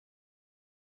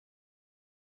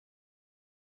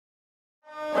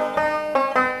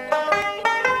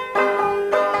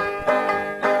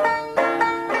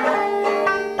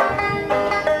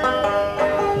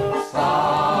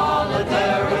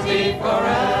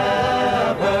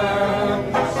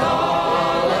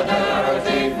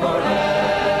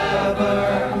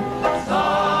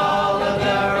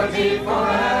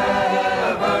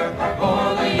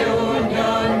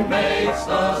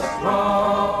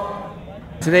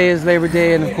today is Labor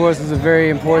Day, and of course it's a very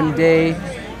important day.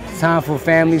 It's time for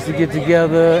families to get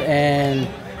together and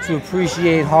to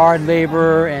appreciate hard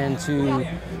labor and to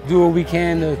do what we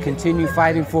can to continue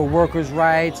fighting for workers'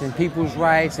 rights and people's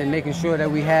rights and making sure that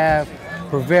we have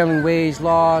prevailing wage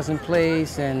laws in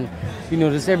place and, you know,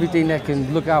 just everything that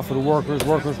can look out for the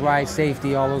workers' rights,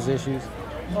 safety, all those issues.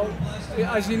 Well,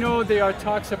 as you know, there are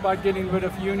talks about getting rid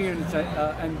of unions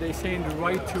and they're saying the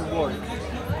right to work.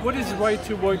 What does right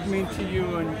to work mean to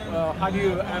you, and how do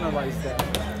you analyze that?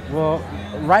 Well,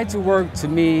 right to work to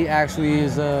me actually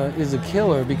is a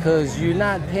killer, because you're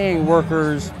not paying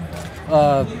workers,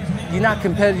 you're not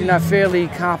competitive, you're not fairly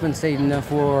compensating them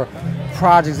for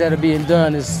projects that are being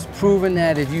done. It's proven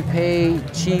that if you pay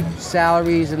cheap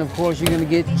salaries, and of course you're going to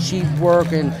get cheap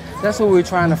work, and that's what we're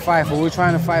trying to fight for. We're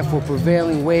trying to fight for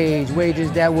prevailing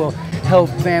wages that will help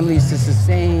families to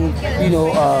sustain, you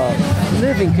know,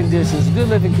 living conditions, good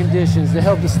living conditions, to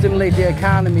help to stimulate their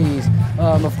economies.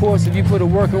 Of course, if you put a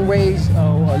working wage,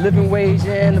 a living wage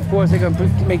in, of course they're going to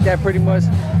make that pretty much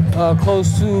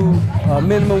close to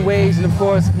minimum wage, and of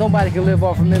course nobody can live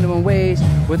off a minimum wage.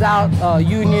 Without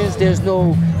unions, there's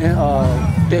no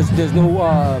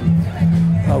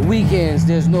weekends,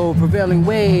 there's no prevailing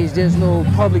wage, there's no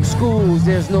public schools,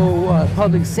 there's no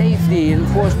public safety, and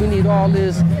of course we need all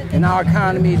this in our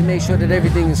economy to make sure that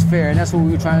everything is fair, and that's what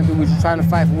we were trying to do. We're trying to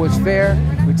fight for what's fair.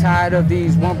 We're tired of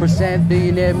these 1%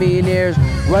 billionaire millionaires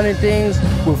running things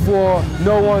before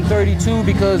no 132,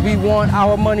 because we want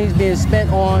our money being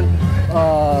spent on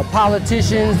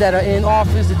politicians that are in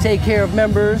office to take care of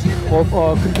members or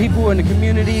people in the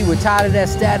community. We're tired of that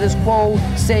status quo,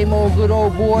 same old good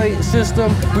old boy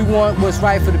system. We want what's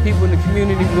right for the people in the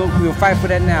community. We'll fight for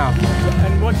that now.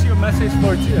 And what's your message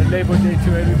for Labor Day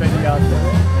to everybody out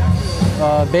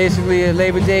there? Basically,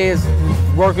 Labor Day is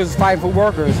workers fight for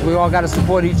workers. We all got to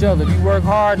support each other. If you work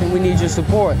hard, then we need your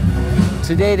support.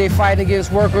 Today they fight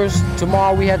against workers.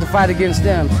 Tomorrow we have to fight against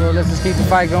them. So let's just keep the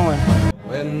fight going.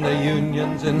 When the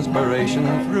union's inspiration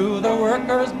through the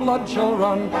workers' blood shall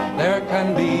run, there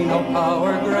can be no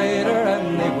power greater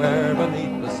anywhere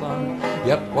beneath the sun.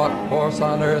 Yet what force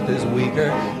on earth is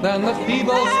weaker than the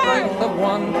feeble strength of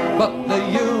one? But the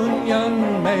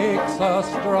union makes us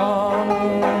strong.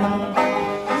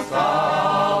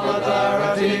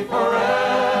 Solidarity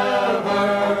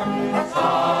forever,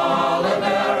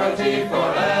 solidarity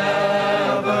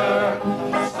forever,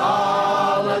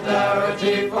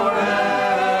 solidarity forever.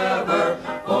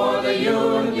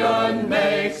 Union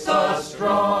makes us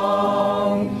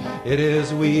strong. It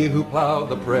is we who plowed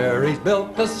the prairies,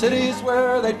 built the cities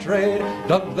where they trade,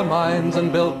 dug the mines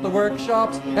and built the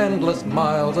workshops, endless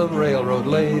miles of railroad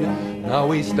laid. Now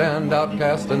we stand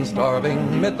outcast and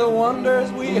starving mid the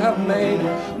wonders we have made,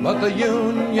 but the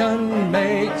union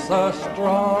makes us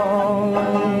strong.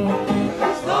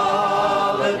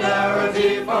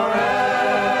 Solidarity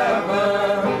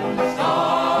forever,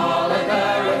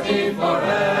 solidarity forever.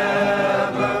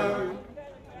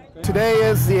 Today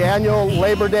is the annual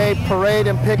Labor Day parade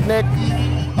and picnic.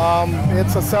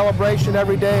 It's a celebration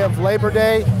every day of Labor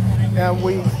Day, and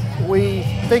we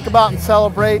think about and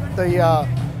celebrate the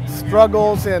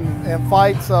struggles and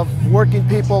fights of working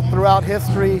people throughout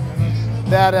history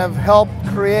that have helped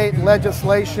create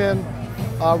legislation,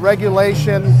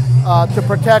 regulation to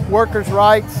protect workers'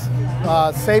 rights,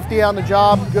 safety on the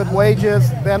job, good wages,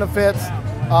 benefits,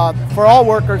 for all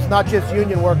workers, not just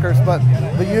union workers, but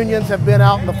the unions have been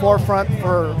out in the forefront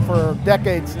for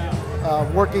decades,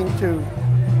 working to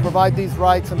provide these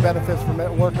rights and benefits for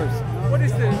workers. What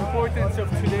is the importance of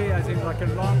today, as in like a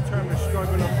long-term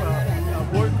struggle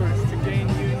of workers to gain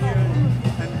union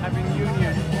and having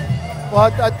union?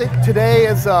 Well, I think today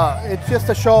is it's just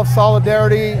a show of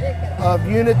solidarity, of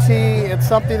unity. It's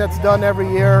something that's done every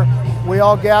year. We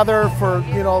all gather for,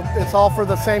 you know, it's all for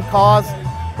the same cause.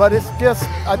 But it's just,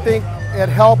 I think it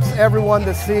helps everyone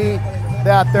to see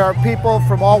that there are people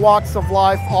from all walks of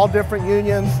life, all different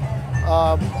unions,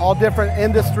 all different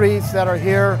industries that are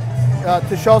here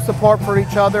to show support for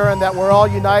each other, and that we're all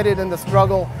united in the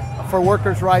struggle for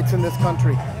workers' rights in this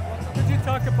country. Could you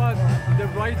talk about the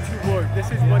right to work?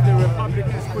 This is what the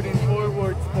Republicans putting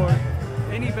forward for.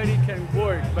 Anybody can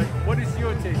work, but what is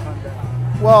your take on that?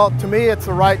 Well, to me, it's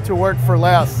a right to work for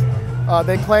less.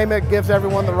 They claim it gives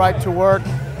everyone the right to work,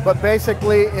 but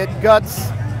basically it guts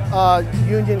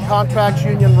union contracts,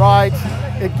 union rights.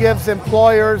 It gives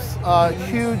employers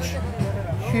huge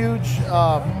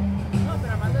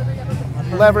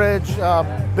leverage,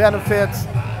 benefits.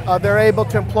 They're able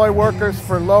to employ workers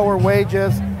for lower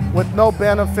wages with no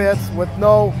benefits, with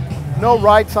no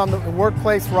rights on the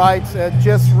workplace rights. It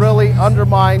just really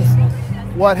undermines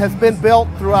what has been built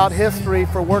throughout history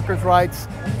for workers' rights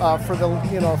for the,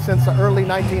 since the early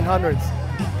 1900s.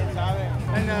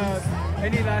 And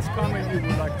any last comment you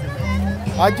would like to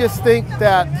make? I just think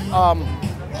that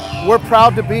we're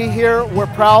proud to be here. We're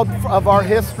proud of our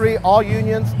history, all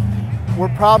unions.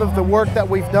 We're proud of the work that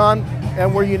we've done,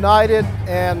 and we're united,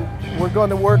 and we're going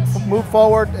to move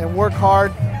forward and work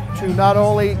hard to not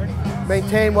only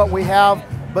maintain what we have,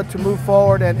 but to move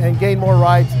forward and gain more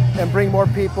rights and bring more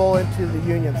people into the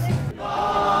unions.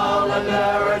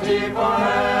 Solidarity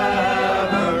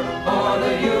forever, for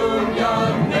the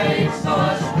union makes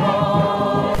us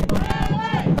strong.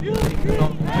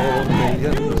 Old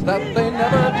millions that they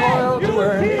never toil to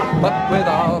earn, but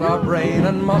without our brain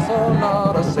and muscle,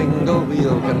 not a single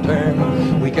wheel can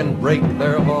turn. We can break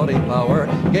their haughty power,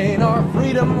 gain our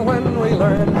freedom when we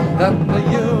learn that the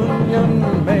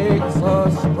union makes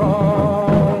us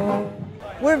strong.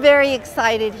 We're very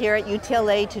excited here at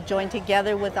UTLA to join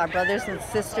together with our brothers and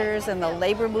sisters in the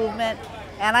labor movement.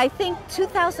 And I think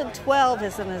 2012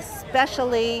 is an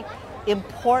especially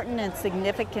important and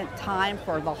significant time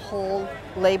for the whole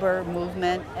labor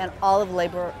movement and all of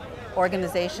labor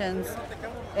organizations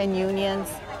and unions.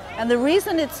 And the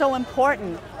reason it's so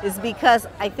important is because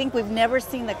I think we've never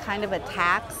seen the kind of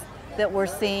attacks that we're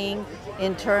seeing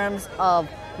in terms of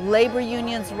labor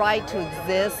unions' right to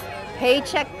exist,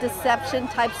 paycheck deception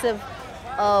types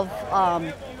of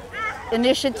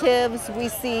initiatives. We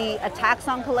see attacks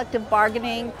on collective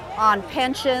bargaining, on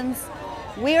pensions.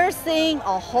 We are seeing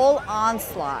a whole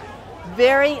onslaught,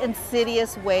 very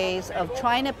insidious ways of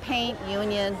trying to paint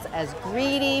unions as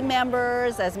greedy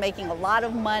members, as making a lot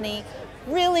of money,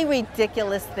 really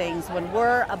ridiculous things when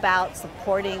we're about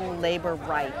supporting labor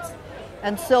rights.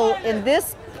 And so in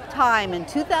this time, in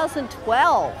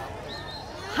 2012,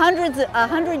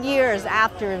 100 years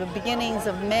after the beginnings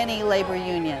of many labor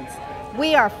unions,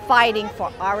 we are fighting for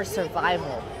our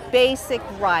survival, basic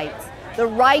rights. The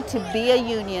right to be a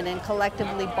union and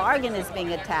collectively bargain is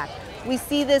being attacked. We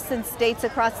see this in states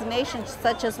across the nation,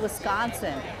 such as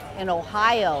Wisconsin and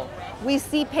Ohio. We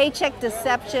see paycheck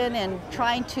deception and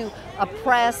trying to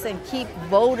oppress and keep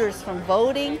voters from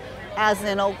voting, as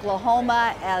in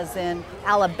Oklahoma, as in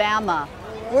Alabama.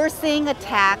 We're seeing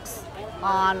attacks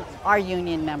on our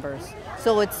union members.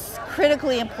 So it's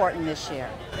critically important this year.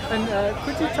 And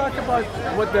could you talk about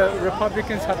what the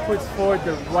Republicans have put forward,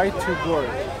 the right to work?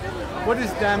 What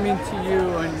does that mean to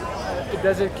you, and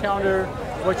does it counter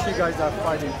what you guys are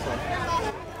fighting for?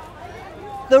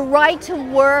 The right to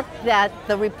work that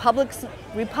the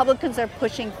Republicans are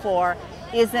pushing for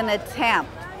is an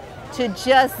attempt to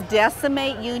just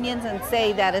decimate unions and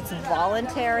say that it's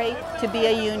voluntary to be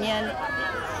a union,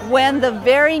 when the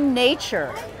very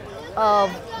nature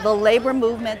of the labor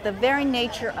movement, the very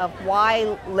nature of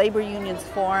why labor unions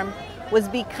formed, was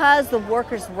because the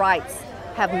workers' rights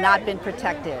have not been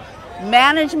protected.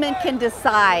 Management can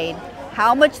decide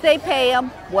how much they pay them,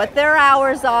 what their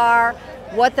hours are,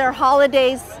 what their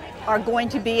holidays are going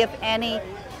to be, if any,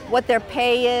 what their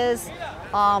pay is.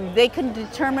 They can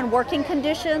determine working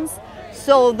conditions.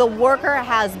 So the worker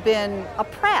has been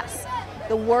oppressed.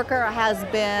 The worker has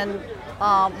been,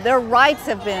 their rights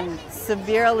have been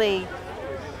severely,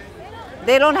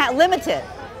 they don't have limited.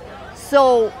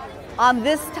 So on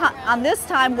this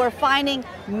time, we're finding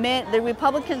the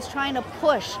Republicans trying to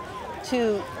push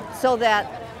so that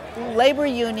labor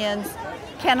unions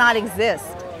cannot exist,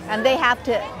 and they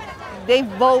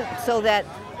vote so that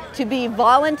to be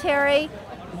voluntary,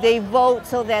 they vote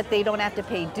so that they don't have to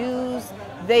pay dues,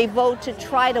 they vote to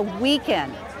try to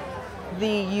weaken the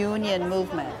union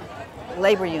movement,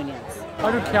 labor unions.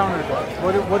 How to counter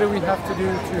that? What do we have to do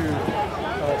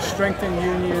to strengthen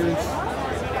unions,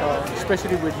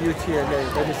 especially with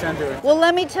UTLA that is under it? Well,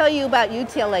 let me tell you about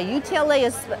UTLA. UTLA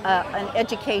is an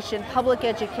education, public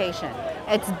education.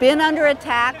 It's been under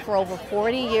attack for over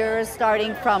 40 years,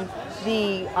 starting from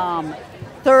the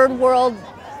Third World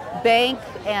Bank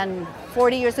and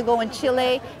 40 years ago in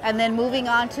Chile, and then moving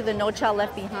on to the No Child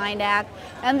Left Behind Act.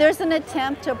 And there's an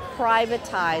attempt to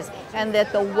privatize, and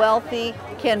that the wealthy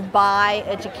can buy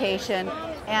education,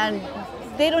 and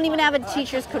they don't even have a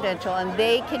teacher's credential, and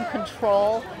they can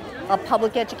control a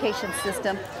public education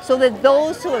system so that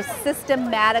those who are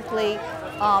systematically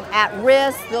at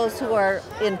risk, those who are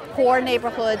in poor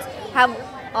neighborhoods, have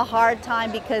a hard time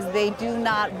because they do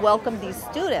not welcome these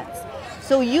students.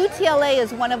 So UTLA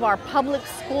is one of our public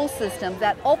school systems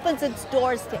that opens its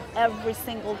doors to every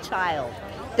single child.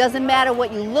 Doesn't matter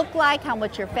what you look like, how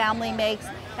much your family makes,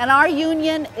 and our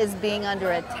union is being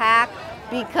under attack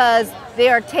because they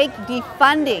are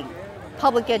defunding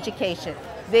public education.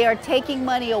 They are taking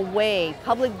money away,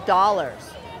 public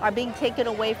dollars, are being taken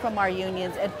away from our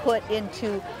unions and put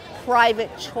into private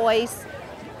choice,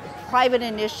 private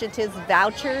initiatives,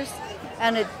 vouchers,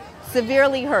 and it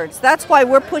severely hurts. That's why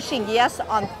we're pushing yes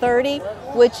on 30,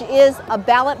 which is a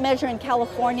ballot measure in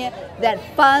California that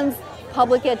funds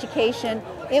public education.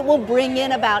 It will bring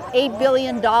in about $8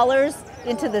 billion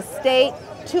into the state.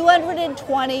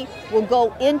 220 will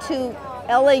go into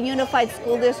LA Unified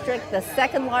School District, the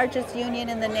second largest union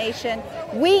in the nation.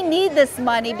 We need this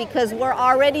money because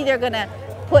they're going to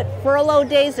put furlough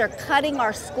days. They're cutting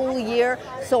our school year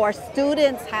so our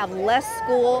students have less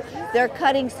school. They're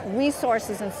cutting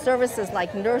resources and services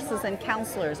like nurses and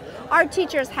counselors. Our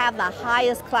teachers have the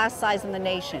highest class size in the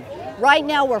nation. Right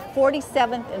now we're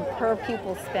 47th in per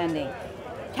pupil spending.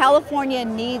 California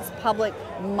needs public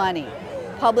money,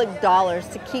 public dollars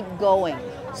to keep going.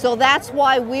 So that's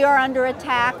why we are under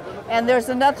attack. And there's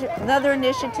another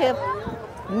initiative,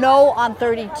 No on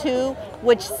 32,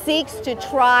 which seeks to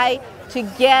try to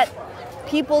get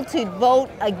people to vote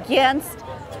against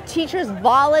teachers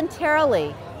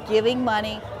voluntarily giving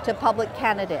money to public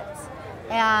candidates.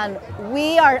 And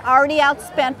we are already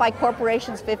outspent by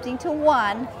corporations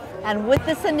 15-1, and with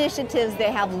this initiative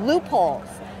they have loopholes.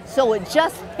 So it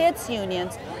just hits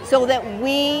unions so that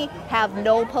we have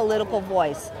no political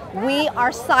voice. We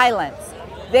are silenced.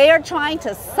 They are trying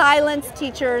to silence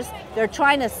teachers, they're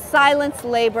trying to silence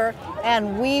labor,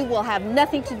 and we will have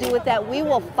nothing to do with that. We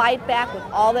will fight back with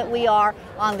all that we are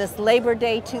on this Labor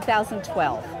Day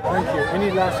 2012. Thank you.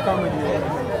 Any last comment you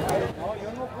want to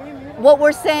make? What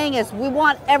we're saying is we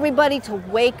want everybody to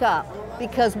wake up,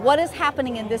 because what is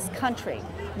happening in this country,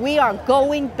 we are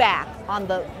going back on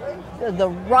the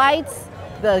rights,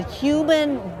 the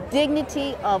human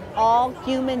dignity of all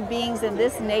human beings in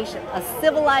this nation. A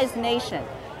civilized nation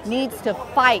needs to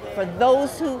fight for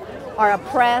those who are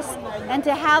oppressed and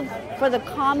to have, for the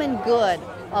common good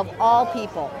of all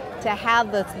people, to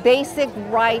have the basic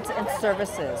rights and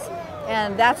services.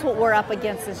 And that's what we're up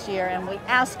against this year, and we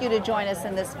ask you to join us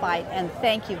in this fight, and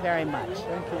thank you very much.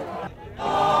 Thank you.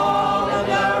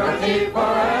 Solidarity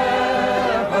forever.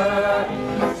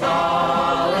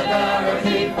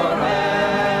 Solidarity forever.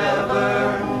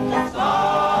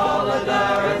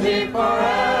 Solidarity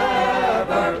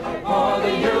forever. For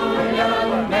the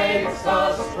union makes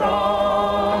us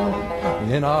strong.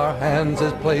 In our hands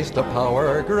is placed a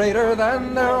power greater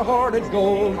than their hoarded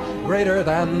gold, greater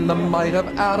than the might of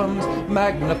atoms,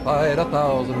 magnified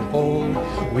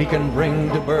 1,000-fold. We can bring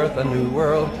to birth a new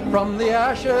world from the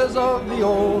ashes of the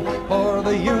old, for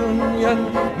the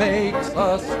union makes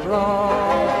us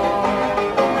strong.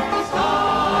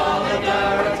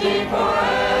 Solidarity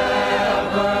forever.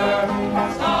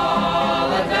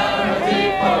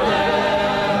 Solidarity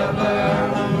forever.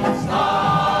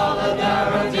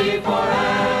 Solidarity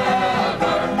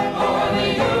forever. For the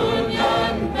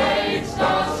union makes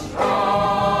us strong.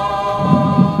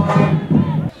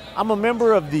 I'm a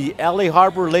member of the LA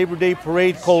Harbor Labor Day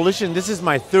Parade Coalition. This is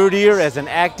my third year as an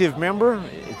active member.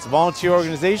 It's a volunteer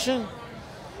organization.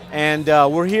 And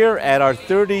we're here at our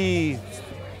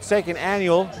 32nd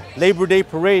annual Labor Day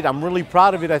Parade. I'm really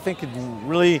proud of it. I think it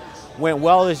really went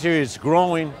well this year. It's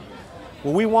growing.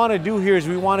 What we want to do here is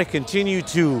we want to continue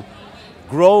to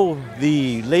grow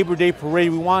the Labor Day Parade.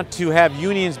 We want to have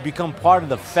unions become part of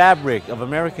the fabric of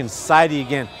American society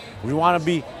again. We want to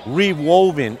be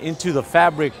rewoven into the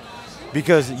fabric,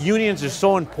 because unions are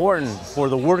so important for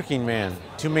the working man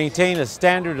to maintain a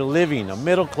standard of living, a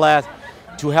middle class,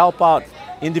 to help out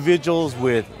individuals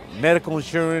with medical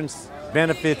insurance,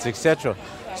 benefits, etc.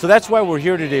 So that's why we're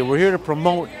here today. We're here to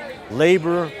promote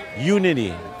labor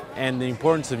unity and the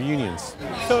importance of unions.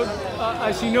 So,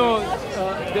 as you know,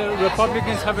 the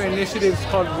Republicans have an initiative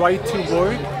called Right to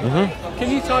Work.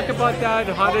 Can you talk about that?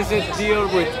 How does it deal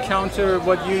with counter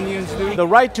what unions do? The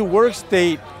Right to Work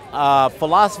state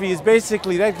philosophy is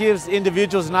basically that gives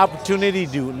individuals an opportunity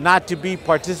to not to be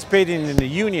participating in the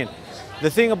union. The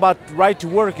thing about Right to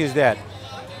Work is that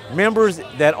members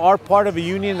that are part of a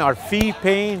union are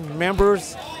fee-paying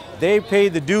members. They pay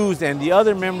the dues, and the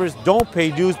other members don't pay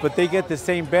dues, but they get the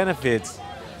same benefits.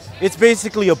 It's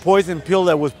basically a poison pill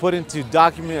that was put into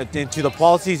the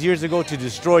policies years ago to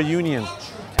destroy unions.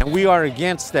 And we are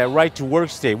against that Right to Work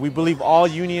state. We believe all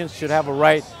unions should have a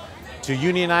right to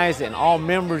unionize, and all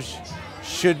members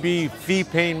should be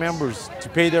fee-paying members to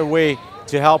pay their way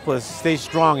to help us stay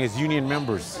strong as union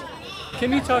members.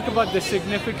 Can you talk about the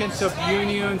significance of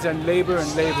unions and Labor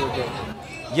Day?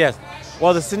 Yes.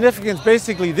 Well, the significance,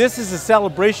 basically, this is a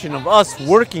celebration of us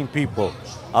working people,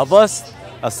 of us,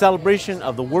 a celebration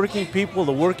of the working people,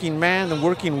 the working man, the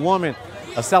working woman,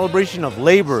 a celebration of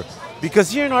labor.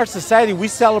 Because here in our society, we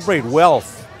celebrate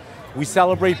wealth. We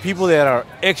celebrate people that are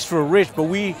extra rich, but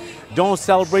we don't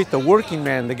celebrate the working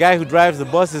man, the guy who drives the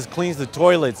buses, cleans the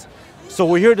toilets. So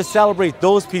we're here to celebrate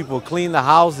those people, clean the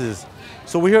houses.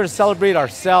 So we're here to celebrate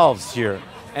ourselves here.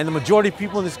 And the majority of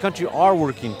people in this country are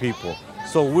working people.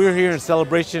 So we're here in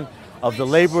celebration of the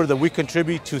labor that we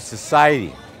contribute to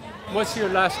society. What's your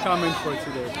last comment for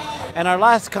today? And our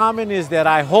last comment is that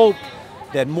I hope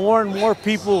that more and more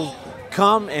people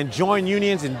come and join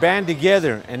unions and band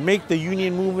together and make the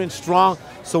union movement strong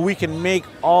so we can make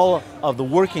all of the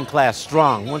working class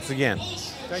strong once again.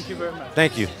 Thank you very much.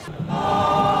 Thank you.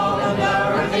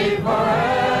 Solidarity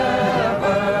forever.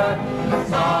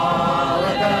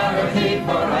 Solidarity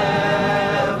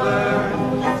forever.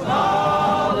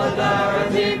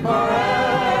 Solidarity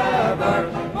forever.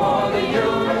 For the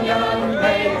union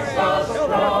makes us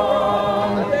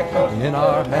strong. In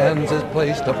our hands is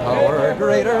placed a power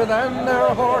greater than their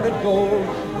hoarded gold,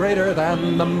 greater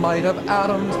than the might of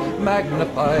atoms,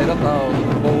 magnified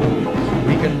 1,000-fold.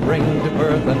 We can bring to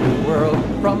birth a new world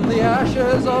from the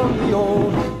ashes of the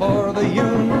old, for the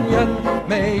union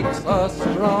makes us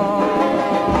strong.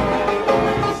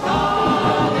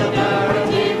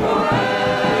 Solidarity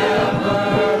forever.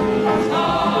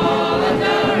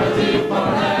 Solidarity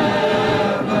forever.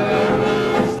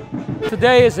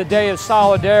 Today is a day of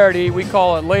solidarity. We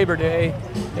call it Labor Day.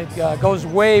 It goes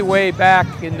way, way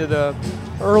back into the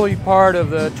early part of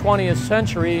the 20th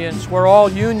century, and it's where all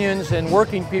unions and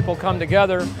working people come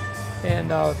together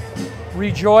and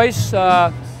rejoice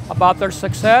about their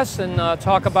success and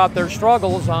talk about their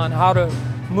struggles on how to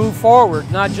move forward,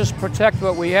 not just protect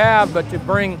what we have, but to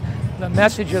bring the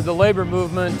message of the labor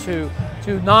movement to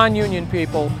non-union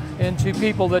people and to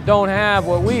people that don't have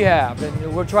what we have.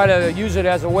 And we'll try to use it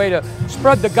as a way to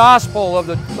spread the gospel of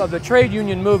the trade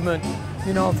union movement,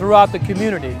 you know, throughout the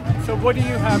community. So what do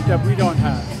you have that we don't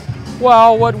have?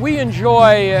 Well, what we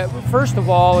enjoy, first of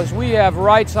all, is we have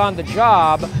rights on the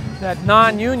job that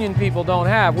non-union people don't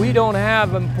have. We don't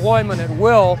have employment at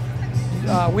will.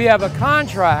 We have a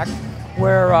contract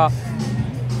where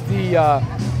the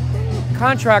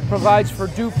contract provides for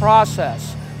due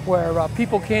process, where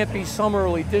people can't be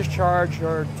summarily discharged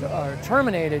or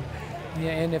terminated.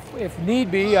 And if need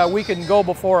be, we can go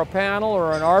before a panel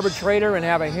or an arbitrator and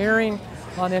have a hearing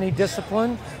on any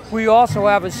discipline. We also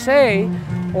have a say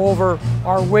over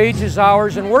our wages,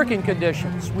 hours, and working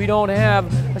conditions. We don't have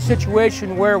a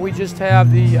situation where we just have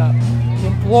the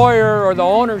employer or the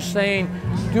owner saying,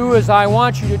 do as I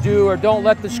want you to do, or don't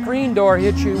let the screen door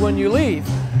hit you when you leave.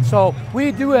 So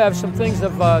we do have some things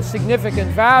of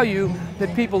significant value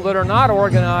that people that are not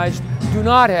organized do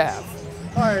not have.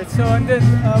 All right, so and then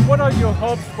what are your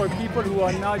hopes for people who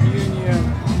are not union?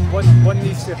 What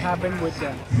needs to happen with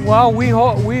them? Well, we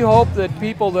hope that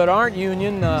people that aren't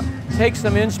union take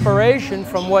some inspiration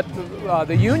from what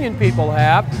the union people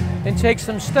have and take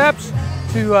some steps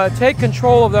to take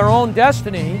control of their own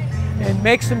destiny and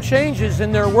make some changes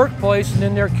in their workplace and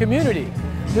in their community.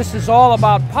 This is all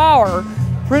about power,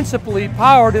 principally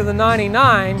power to the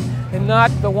 99 and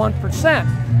not the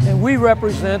 1%. And we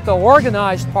represent the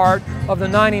organized part of the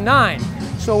 99.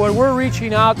 So when we're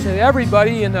reaching out to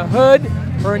everybody in the hood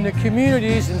or in the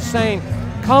communities and saying,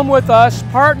 come with us,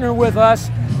 partner with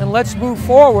us, and let's move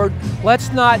forward.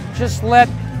 Let's not just let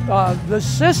the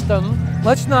system,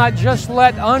 let's not just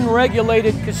let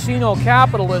unregulated casino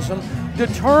capitalism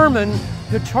determine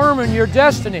your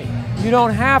destiny. You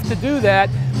don't have to do that,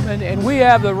 and we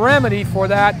have the remedy for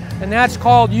that, and that's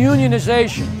called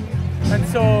unionization. And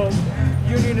so,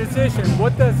 unionization,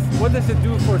 what does it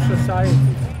do for society?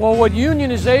 Well, what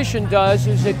unionization does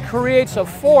is it creates a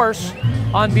force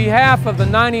on behalf of the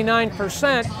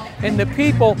 99% and the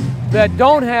people that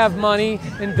don't have money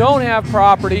and don't have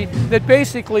property, that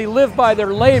basically live by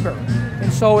their labor.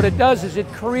 And so what it does is it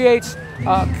creates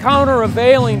a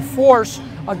countervailing force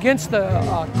against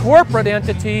the corporate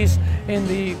entities and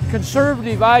the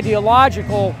conservative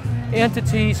ideological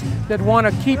entities that want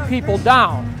to keep people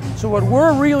down. So what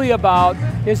we're really about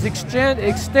is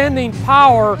extending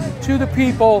power to the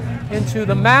people and to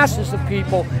the masses of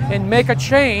people and make a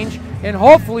change, and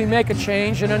hopefully make a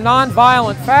change in a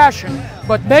non-violent fashion,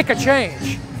 but make a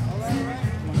change.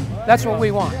 That's what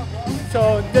we want.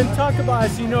 So then talk about,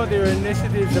 as you know, there are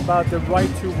initiatives about the right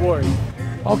to work.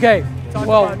 Okay,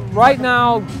 well, right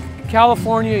now,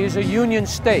 California is a union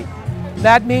state.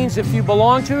 That means if you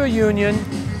belong to a union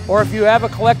or if you have a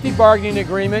collective bargaining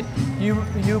agreement,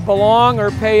 you belong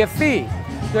or pay a fee.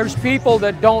 There's people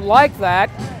that don't like that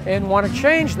and want to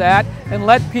change that and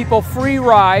let people free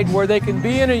ride where they can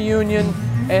be in a union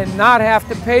and not have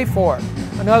to pay for it.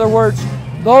 In other words,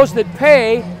 those that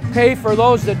pay for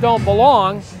those that don't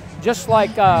belong, just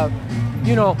like,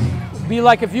 you know, be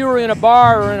like if you were in a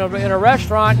bar or in a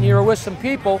restaurant and you were with some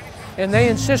people and they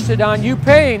insisted on you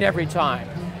paying every time.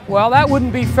 Well, that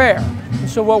wouldn't be fair. And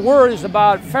so what we're is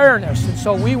about fairness. And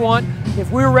so we want,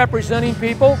 if we're representing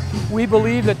people, we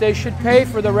believe that they should pay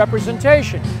for the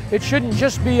representation. It shouldn't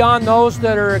just be on those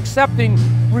that are accepting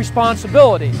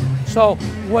responsibility. So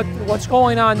what's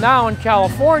going on now in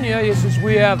California is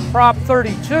we have Prop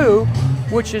 32,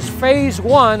 which is phase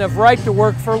 1 of right to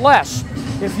work for less.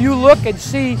 If you look and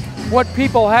see what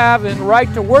people have in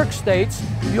right to work states,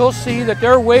 you'll see that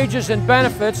their wages and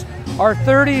benefits are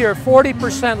 30 or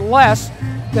 40% less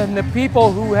than the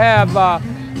people who have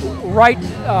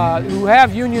who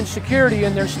have union security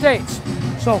in their states.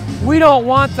 So we don't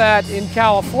want that in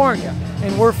California,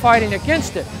 and we're fighting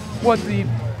against it. What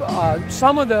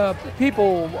some of the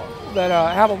people that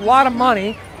have a lot of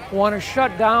money want to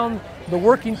shut down the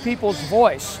working people's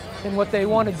voice, and what they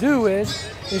want to do is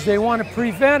they want to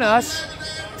prevent us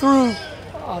through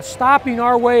stopping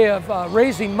our way of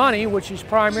raising money, which is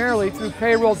primarily through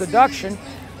payroll deduction.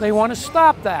 They want to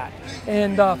stop that.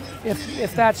 And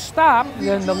if that's stopped,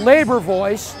 then the labor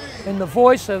voice and the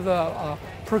voice of the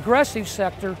progressive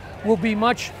sector will be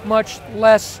much, much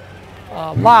less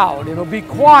loud. It'll be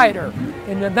quieter.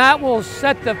 And then that will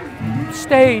set the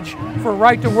stage for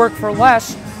right to work for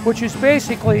less, which is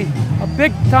basically a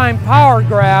big-time power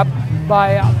grab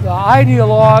by the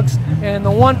ideologues and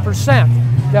the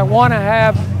 1% that want to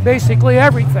have basically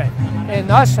everything,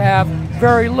 and us have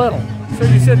very little. So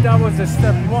you said that was the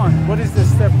step 1. What is the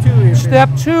step 2? Step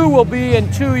 2 will be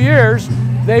in 2 years.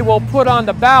 They will put on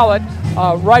the ballot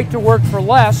right to work for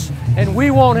less, and we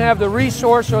won't have the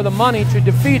resource or the money to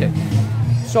defeat it.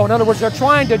 So in other words, they're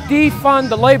trying to defund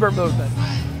the labor movement.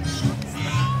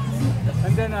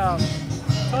 And then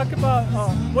talk about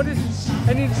what is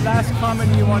any last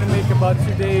comment you want to make about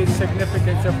today's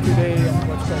significance of today and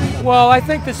what's going on? Well, I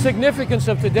think the significance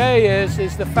of today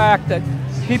is the fact that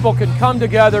people can come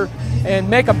together and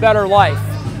make a better life,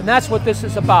 and that's what this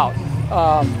is about.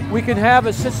 We can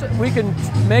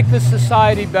make this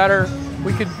society better.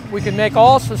 We can make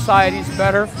all societies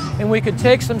better, and we can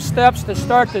take some steps to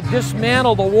start to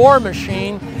dismantle the war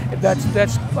machine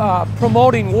that's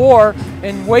promoting war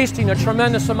and wasting a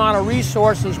tremendous amount of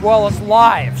resources as well as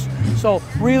lives. So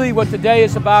really what today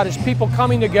is about is people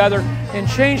coming together and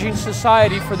changing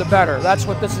society for the better. That's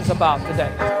what this is about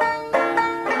today.